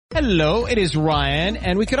Hello, it is Ryan,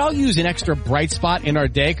 and we could all use an extra bright spot in our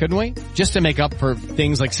day, couldn't we? Just to make up for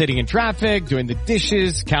things like sitting in traffic, doing the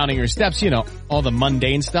dishes, counting your steps, all the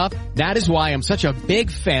mundane stuff. That is why I'm such a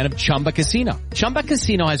big fan of Chumba Casino. Chumba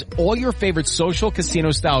Casino has all your favorite social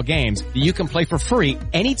casino-style games that you can play for free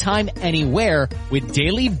anytime, anywhere with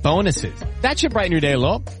daily bonuses. That should brighten your day a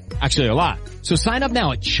little. Actually, a lot. So sign up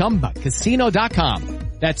now at ChumbaCasino.com.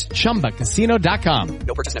 That's ChumbaCasino.com.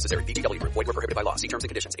 No purchase necessary. VGW Group. Void where prohibited by law. See terms and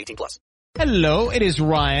conditions. 18+. Hello, it is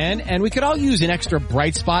Ryan, and we could all use an extra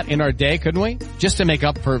bright spot in our day, couldn't we? Just to make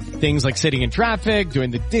up for things like sitting in traffic,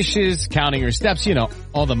 doing the dishes, counting your steps,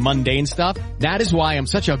 all the mundane stuff. That is why I'm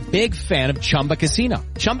such a big fan of Chumba Casino.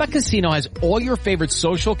 Chumba Casino has all your favorite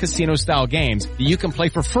social casino-style games that you can play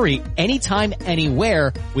for free anytime,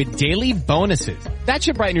 anywhere with daily bonuses. That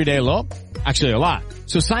should brighten your day a little. Actually, a lot.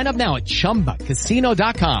 So sign up now at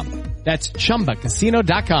ChumbaCasino.com. That's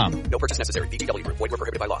ChumbaCasino.com. No purchase necessary. VGW Group. Void where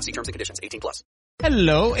prohibited by law. See terms and conditions. 18+.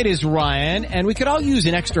 Hello, it is Ryan, and we could all use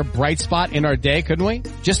an extra bright spot in our day, couldn't we?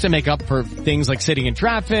 Just to make up for things like sitting in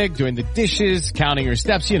traffic, doing the dishes, counting your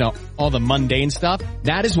steps, all the mundane stuff.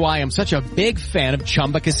 That is why I'm such a big fan of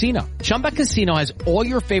Chumba Casino. Chumba Casino has all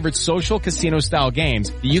your favorite social casino-style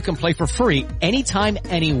games that you can play for free anytime,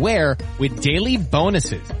 anywhere with daily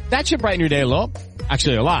bonuses. That should brighten your day a little.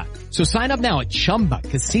 Actually, a lot. So sign up now at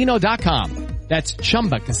ChumbaCasino.com. That's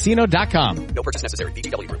ChumbaCasino.com. No purchase necessary.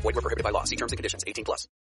 VGW Group. Void where prohibited by law. See terms and conditions. 18+.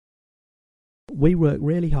 We work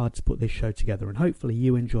really hard to put this show together, and hopefully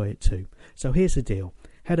you enjoy it too. So here's the deal.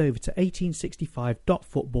 Head over to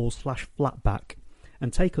 1865.football/flatback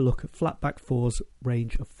and take a look at Flatback 4's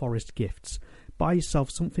range of Forest gifts. Buy yourself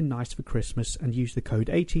something nice for Christmas and use the code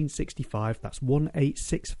 1865, that's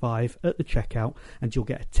 1865 at the checkout, and you'll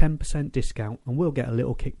get a 10% discount, and we'll get a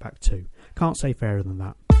little kickback too. Can't say fairer than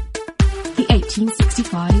that. The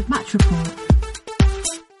 1865 Match Report.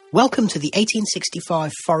 Welcome to the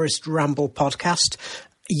 1865 Forest Ramble podcast.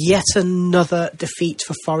 Yet another defeat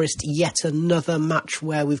for Forest, yet another match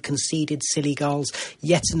where we've conceded silly goals,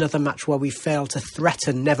 yet another match where we failed to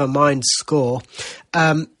threaten, never mind score.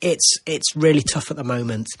 It's really tough at the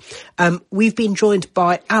moment. We've been joined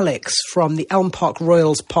by Alex from the Elm Park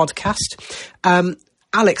Royals podcast.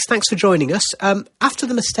 Alex, thanks for joining us. After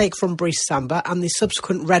the mistake from Brice Samba and the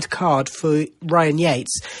subsequent red card for Ryan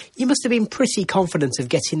Yates, you must have been pretty confident of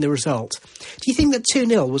getting the result. Do you think that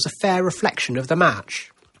 2-0 was a fair reflection of the match?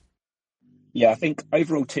 Yeah, I think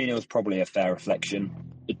overall 2-0 is probably a fair reflection.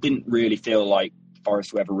 It didn't really feel like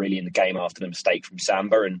Forest were ever really in the game after the mistake from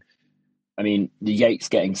Samba. And I mean, the Yates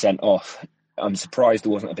getting sent off, I'm surprised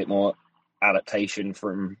there wasn't a bit more adaptation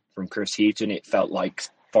from Chris Hughton. It felt like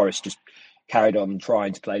Forest just carried on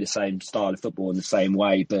trying to play the same style of football in the same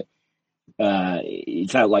way. But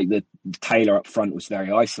it felt like the Taylor up front was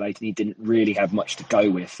very isolated. He didn't really have much to go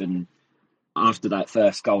with. And after that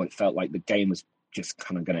first goal, it felt like the game was just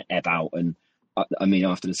kind of going to ebb out. And I mean,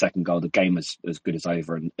 after the second goal, the game was as good as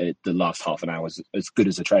over, and the last half an hour was as good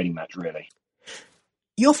as a training match, really.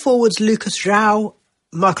 Your forwards, Lucas João,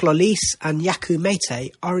 Michael Olise and Yakou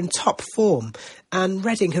Mete are in top form, and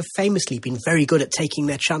Reading have famously been very good at taking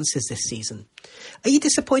their chances this season. Are you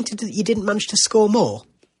disappointed that you didn't manage to score more?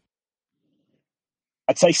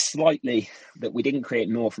 I'd say slightly that we didn't create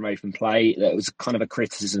more from open play. That was kind of a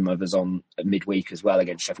criticism of us on midweek as well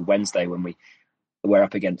against Sheffield Wednesday when we were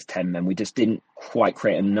up against 10 men. We just didn't quite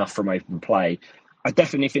create enough from open play. I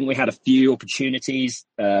definitely think we had a few opportunities.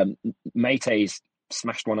 Mete's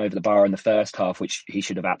smashed one over the bar in the first half, which he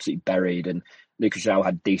should have absolutely buried. And Lucas João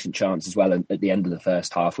had a decent chance as well at the end of the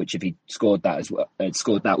first half, which if he scored that,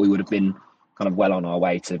 we would have been kind of well on our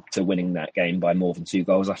way to winning that game by more than 2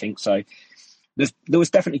 goals, I think. So there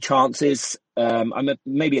was definitely chances. I'm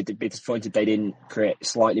maybe a bit disappointed they didn't create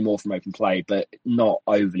slightly more from open play, but not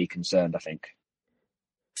overly concerned, I think.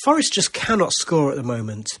 Forest just cannot score at the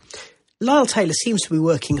moment. Lyle Taylor seems to be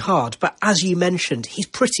working hard, but as you mentioned, he's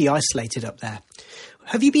pretty isolated up there.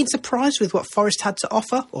 Have you been surprised with what Forest had to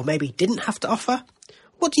offer, or maybe didn't have to offer?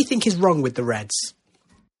 What do you think is wrong with the Reds?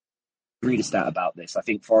 Read a stat about this. I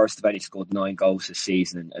think Forest have only scored 9 goals this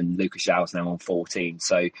season, and Lucas João's now on 14.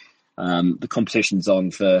 So the competition's on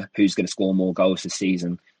for who's going to score more goals this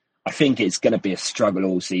season. I think it's going to be a struggle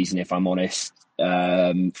all season, if I'm honest,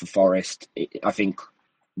 for Forest. I think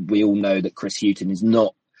we all know that Chris Hughton is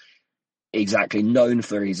not exactly known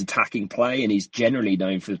for his attacking play, and he's generally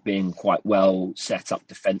known for being quite well set up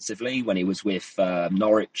defensively when he was with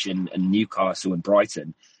Norwich and Newcastle and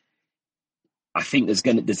Brighton. I think there's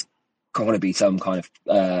going to be some kind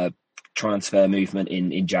of transfer movement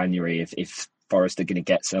in January if Forest are going to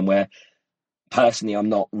get somewhere. personally, I'm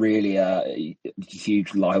not really a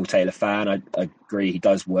huge Lyle Taylor fan. I agree he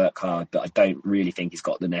does work hard, but I don't really think he's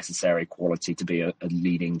got the necessary quality to be a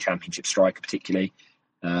leading Championship striker, particularly.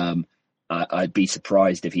 I'd be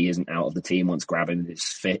surprised if he isn't out of the team once Graben is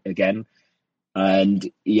fit again. And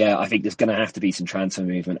yeah, I think there's going to have to be some transfer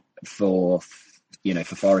movement for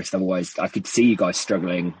Forest. Otherwise, I could see you guys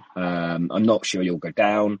struggling. I'm not sure you'll go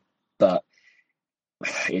down, but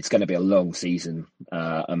it's going to be a long season.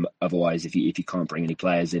 Otherwise, if you can't bring any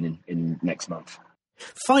players in next month.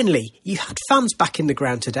 Finally, you had fans back in the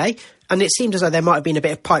ground today, and it seemed as though there might have been a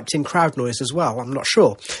bit of piped-in crowd noise as well. I'm not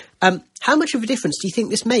sure. How much of a difference do you think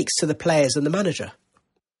this makes to the players and the manager?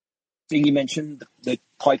 I think you mentioned the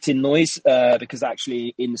piped-in noise, because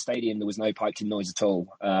actually in the stadium there was no piped-in noise at all.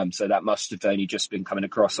 So that must have only just been coming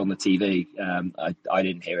across on the TV. I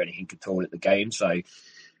didn't hear anything at all at the game, so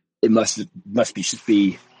it must just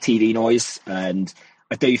be TV noise. And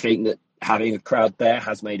I do think that having a crowd there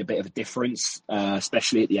has made a bit of a difference,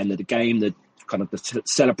 especially at the end of the game. The kind of the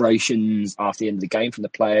celebrations after the end of the game from the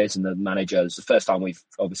players and the manager. It's the first time we've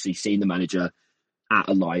obviously seen the manager at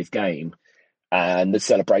a live game, and the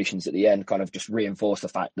celebrations at the end kind of just reinforce the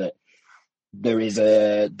fact that there is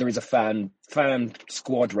a fan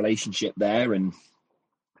squad relationship there, and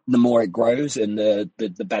the more it grows and the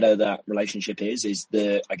better that relationship is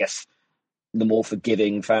the more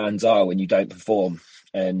forgiving fans are when you don't perform.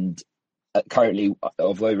 And currently,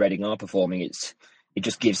 although Reading are performing, it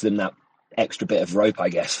just gives them that extra bit of rope, I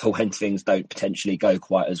guess, for when things don't potentially go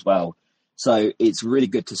quite as well. So it's really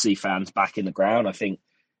good to see fans back in the ground. I think,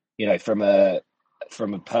 from a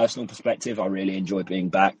personal perspective, I really enjoy being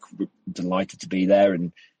back. Delighted to be there,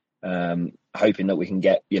 and hoping that we can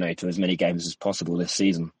get to as many games as possible this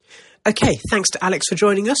season. Okay, thanks to Alex for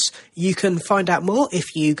joining us. You can find out more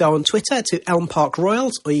if you go on Twitter to Elm Park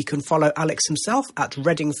Royals, or you can follow Alex himself at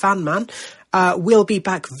Reading Fanman. We'll be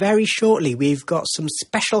back very shortly. We've got some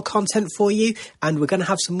special content for you, and we're going to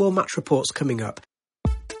have some more match reports coming up.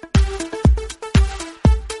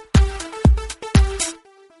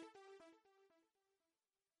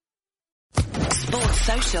 Sports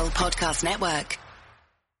Social Podcast Network.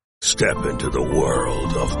 Step into the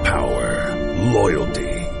world of power, loyalty,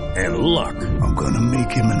 and luck. I'm gonna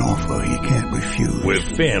make him an offer he can't refuse. With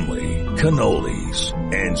family, cannolis,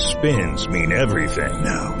 and spins mean everything.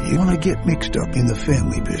 Now, you wanna get mixed up in the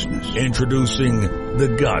family business. Introducing The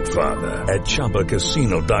Godfather at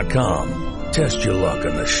ChumbaCasino.com. Test your luck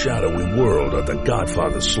in the shadowy world of The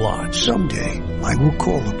Godfather slot. Someday, I will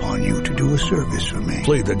call upon you to do a service for me.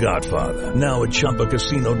 Play The Godfather, now at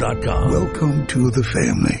ChumbaCasino.com. Welcome to the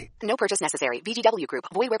family. No purchase necessary. VGW Group.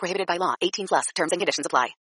 Void where prohibited by law. 18+. Terms and conditions apply.